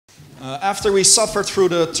After we suffered through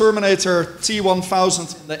the Terminator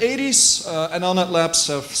T1000 in the 80s, NLnetLabs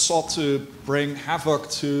have sought to bring havoc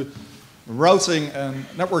to routing and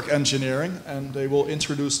network engineering, and they will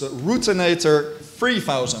introduce the Routinator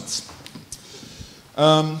 3000.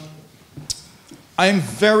 I am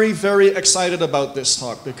very, very excited about this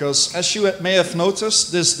talk because, as you may have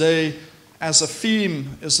noticed, this day as a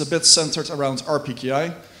theme is a bit centered around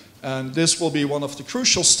RPKI, and this will be one of the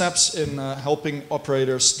crucial steps in helping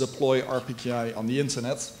operators deploy RPKI on the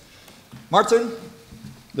internet. Martin,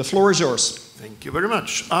 the floor is yours. Thank you very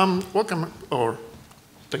much. Welcome, or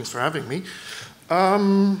thanks for having me.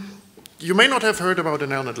 You may not have heard about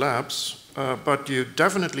NLnetLabs, but you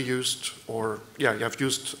definitely used, you have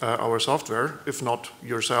used our software. If not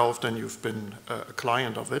yourself, then you've been a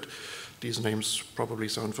client of it. These names probably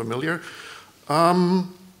sound familiar.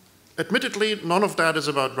 Admittedly, none of that is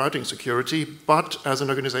about routing security, but as an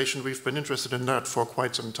organization, we've been interested in that for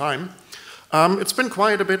quite some time. It's been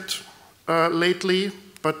quiet a bit lately,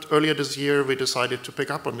 but earlier this year, we decided to pick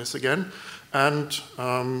up on this again. And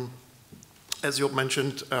as you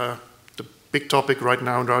mentioned, the big topic right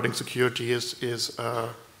now in routing security is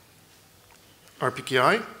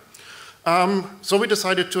RPKI. So we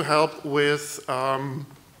decided to help with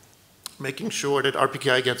making sure that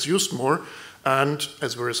RPKI gets used more. And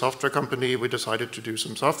as we're a software company, we decided to do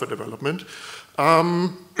some software development.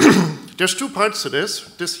 There's two parts to this.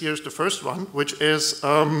 This here's the first one, which is,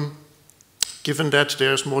 given that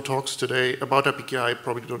there's more talks today about RPKI, I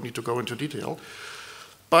probably don't need to go into detail.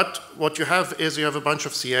 But what you have is you have a bunch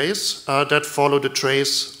of CAs that follow the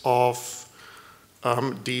trace of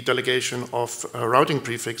the delegation of routing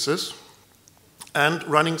prefixes. And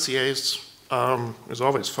running CAs is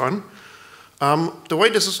always fun. The way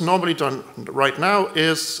this is normally done right now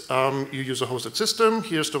is you use a hosted system.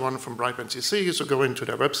 Here's the one from BrightNCC. So go into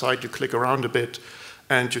their website, you click around a bit,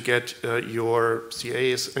 and you get your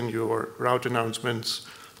CAs and your route announcements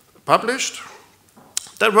published.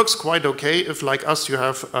 That works quite okay if, like us, you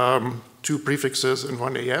have two prefixes in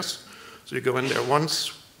one AS. So you go in there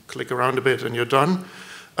once, click around a bit, and you're done.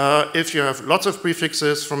 If you have lots of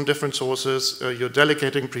prefixes from different sources, you're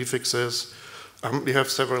delegating prefixes, we have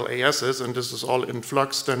several ASs, and this is all in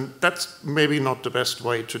flux, then that's maybe not the best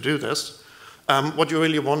way to do this. What you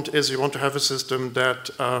really want is you want to have a system that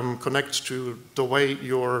connects to the way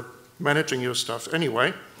you're managing your stuff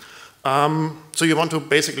anyway. So you want to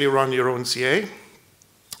basically run your own CA,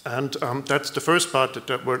 and that's the first part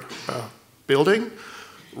that we're building.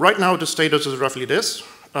 Right now, the status is roughly this.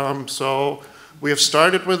 So we have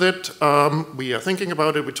started with it. We are thinking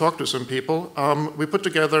about it. We talked to some people. We put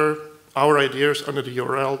together our ideas under the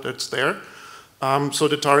URL that's there. So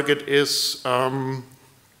the target is, well,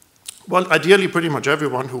 ideally pretty much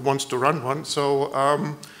everyone who wants to run one. So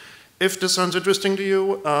if this sounds interesting to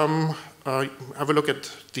you, have a look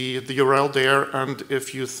at the URL there, and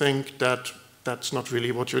if you think that that's not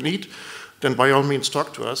really what you need, then by all means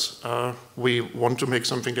talk to us. We want to make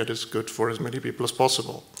something that is good for as many people as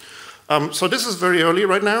possible. So this is very early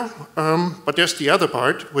right now, but there's the other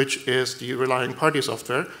part, which is the relying party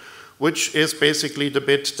software, which is basically the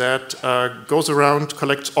bit that goes around,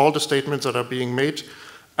 collects all the statements that are being made,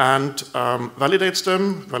 and validates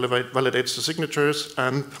them, validates the signatures,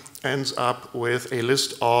 and ends up with a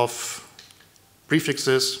list of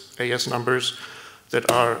prefixes, AS numbers,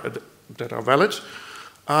 that are valid.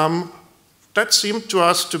 That seemed to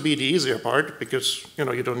us to be the easier part, because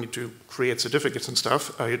you don't need to create certificates and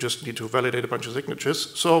stuff. You just need to validate a bunch of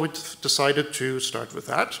signatures. So we decided to start with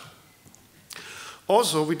that.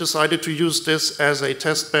 Also, we decided to use this as a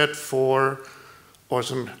test bed for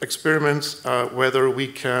some experiments, whether we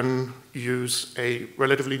can use a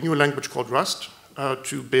relatively new language called Rust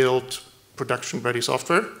to build production-ready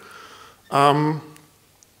software.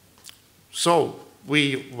 So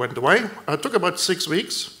we went away. It took about 6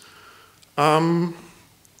 weeks. And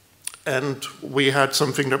we had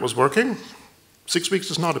something that was working. 6 weeks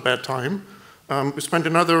is not a bad time. We spent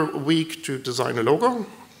another week to design a logo.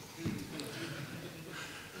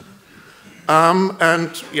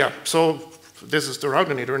 And yeah, so this is the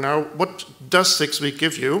Routinator now. What does 6 weeks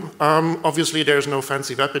give you? Obviously, there's no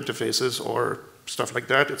fancy web interfaces or stuff like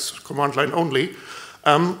that. It's command line only.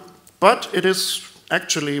 But it is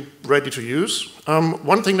actually ready to use.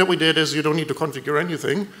 One thing that we did is you don't need to configure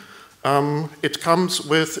anything. It comes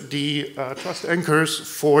with the trust anchors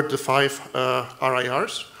for the 5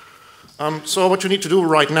 RIRs. So what you need to do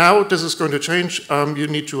right now, this is going to change. You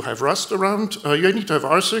need to have Rust around. You need to have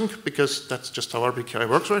rsync, because that's just how RPKI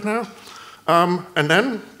works right now. And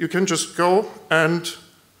then you can just go and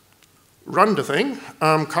run the thing.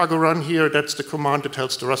 Cargo run here, that's the command that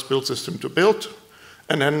tells the Rust build system to build.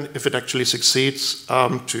 and then if it actually succeeds,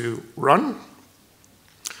 to run.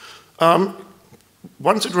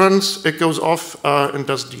 Once it runs, it goes off and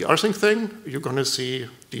does the rsync thing. You're going to see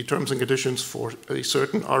the terms and conditions for a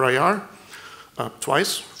certain RIR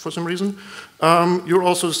twice for some reason. You'll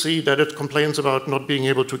also see that it complains about not being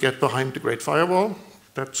able to get behind the Great Firewall.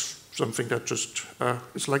 That's something that just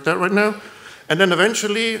is like that right now. And then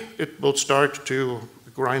eventually, it will start to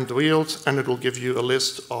grind the wheels, and it will give you a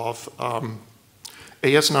list of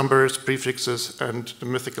AS numbers, prefixes, and the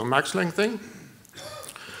mythical max length thing.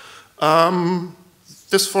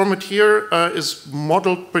 This format here is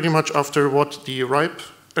modeled pretty much after what the RIPE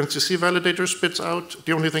NCC validator spits out.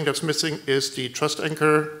 The only thing that's missing is the trust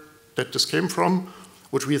anchor that this came from,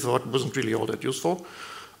 which we thought wasn't really all that useful.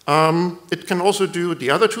 It can also do the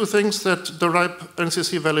other two things that the RIPE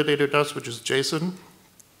NCC validator does, which is JSON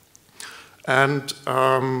and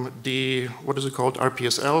the, what is it called,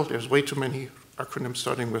 RPSL. There's way too many acronyms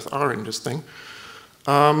starting with R in this thing.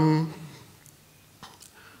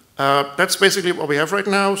 That's basically what we have right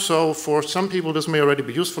now. So for some people, this may already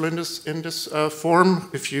be useful in this form.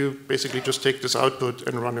 If you basically just take this output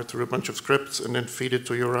and run it through a bunch of scripts and then feed it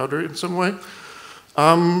to your router in some way.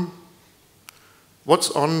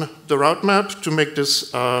 What's on the route map to make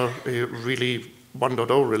this a really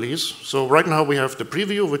 1.0 release? So right now we have the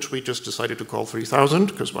preview, which we just decided to call 3000,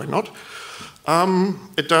 because why not?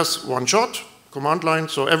 It does one shot, command line.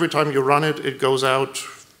 So every time you run it, it goes out,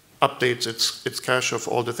 updates its cache of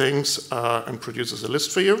all the things, and produces a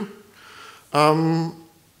list for you.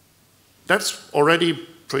 That's already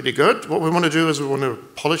pretty good. What we want to do is we want to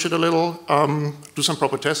polish it a little, do some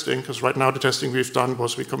proper testing, because right now the testing we've done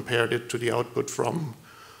was we compared it to the output from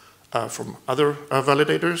other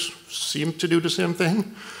validators. Seemed to do the same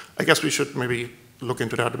thing. I guess we should maybe look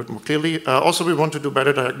into that a bit more clearly. Also, we want to do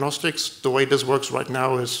better diagnostics. The way this works right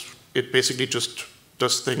now is it basically just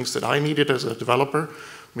does things that I needed as a developer.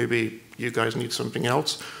 Maybe you guys need something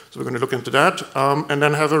else. So we're going to look into that. And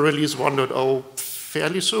then have a release 1.0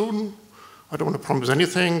 fairly soon. I don't want to promise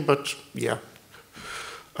anything, but yeah.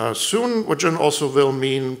 Soon, which then also will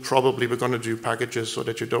mean probably we're going to do packages so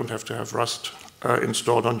that you don't have to have Rust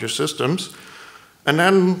installed on your systems. And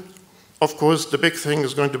then, of course, the big thing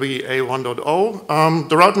is going to be a 1.0.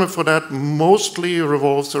 The roadmap for that mostly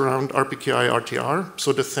revolves around RPKI RTR,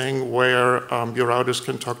 so the thing where your routers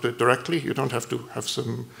can talk to it directly. You don't have to have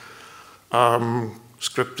some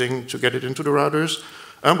scripting to get it into the routers,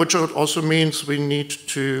 which also means we need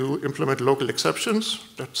to implement local exceptions.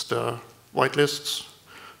 That's the whitelists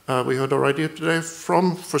we heard already today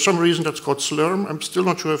from. For some reason, that's called Slurm. I'm still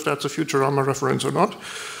not sure if that's a Futurama reference or not.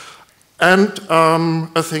 And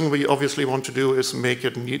a thing we obviously want to do is make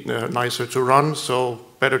it nicer to run, so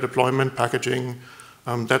better deployment, packaging,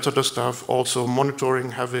 that sort of stuff. Also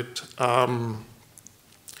monitoring, have it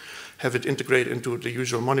integrate into the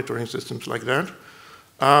usual monitoring systems like that.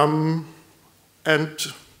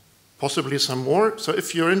 And possibly some more. So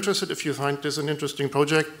if you're interested, if you find this an interesting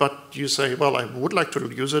project, but you say, well, I would like to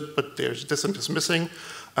use it, but there's this and this missing,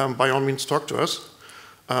 by all means talk to us.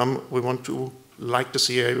 We want to, like the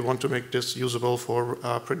CA, we want to make this usable for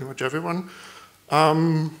pretty much everyone.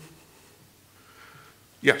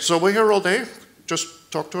 Yeah, so we're here all day.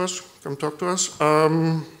 Just talk to us, come talk to us.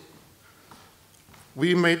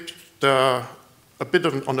 We made a bit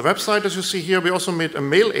on the website, as you see here. We also made a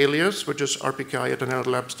mail alias, which is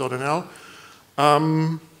rpki@nllabs.nl.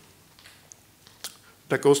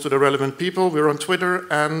 That goes to the relevant people. We're on Twitter,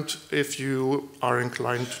 and if you are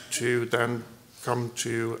inclined to then come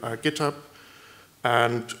to GitHub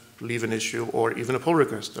and leave an issue or even a pull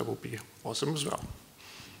request, that would be awesome as well.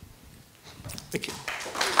 Thank you.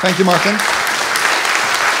 Thank you, Martin.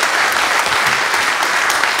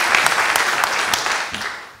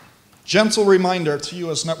 Gentle reminder to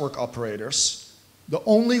you as network operators, the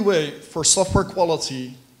only way for software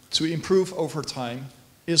quality to improve over time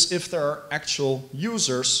is if there are actual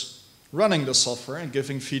users running the software and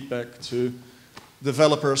giving feedback to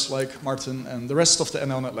developers like Martin and the rest of the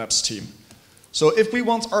NLnetLabs team. So if we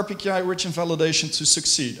want RPKI origin validation to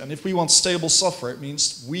succeed, and if we want stable software, it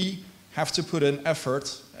means we have to put in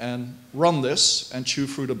effort and run this and chew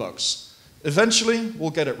through the bugs. Eventually, we'll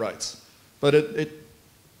get it right. But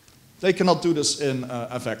they cannot do this in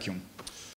a vacuum.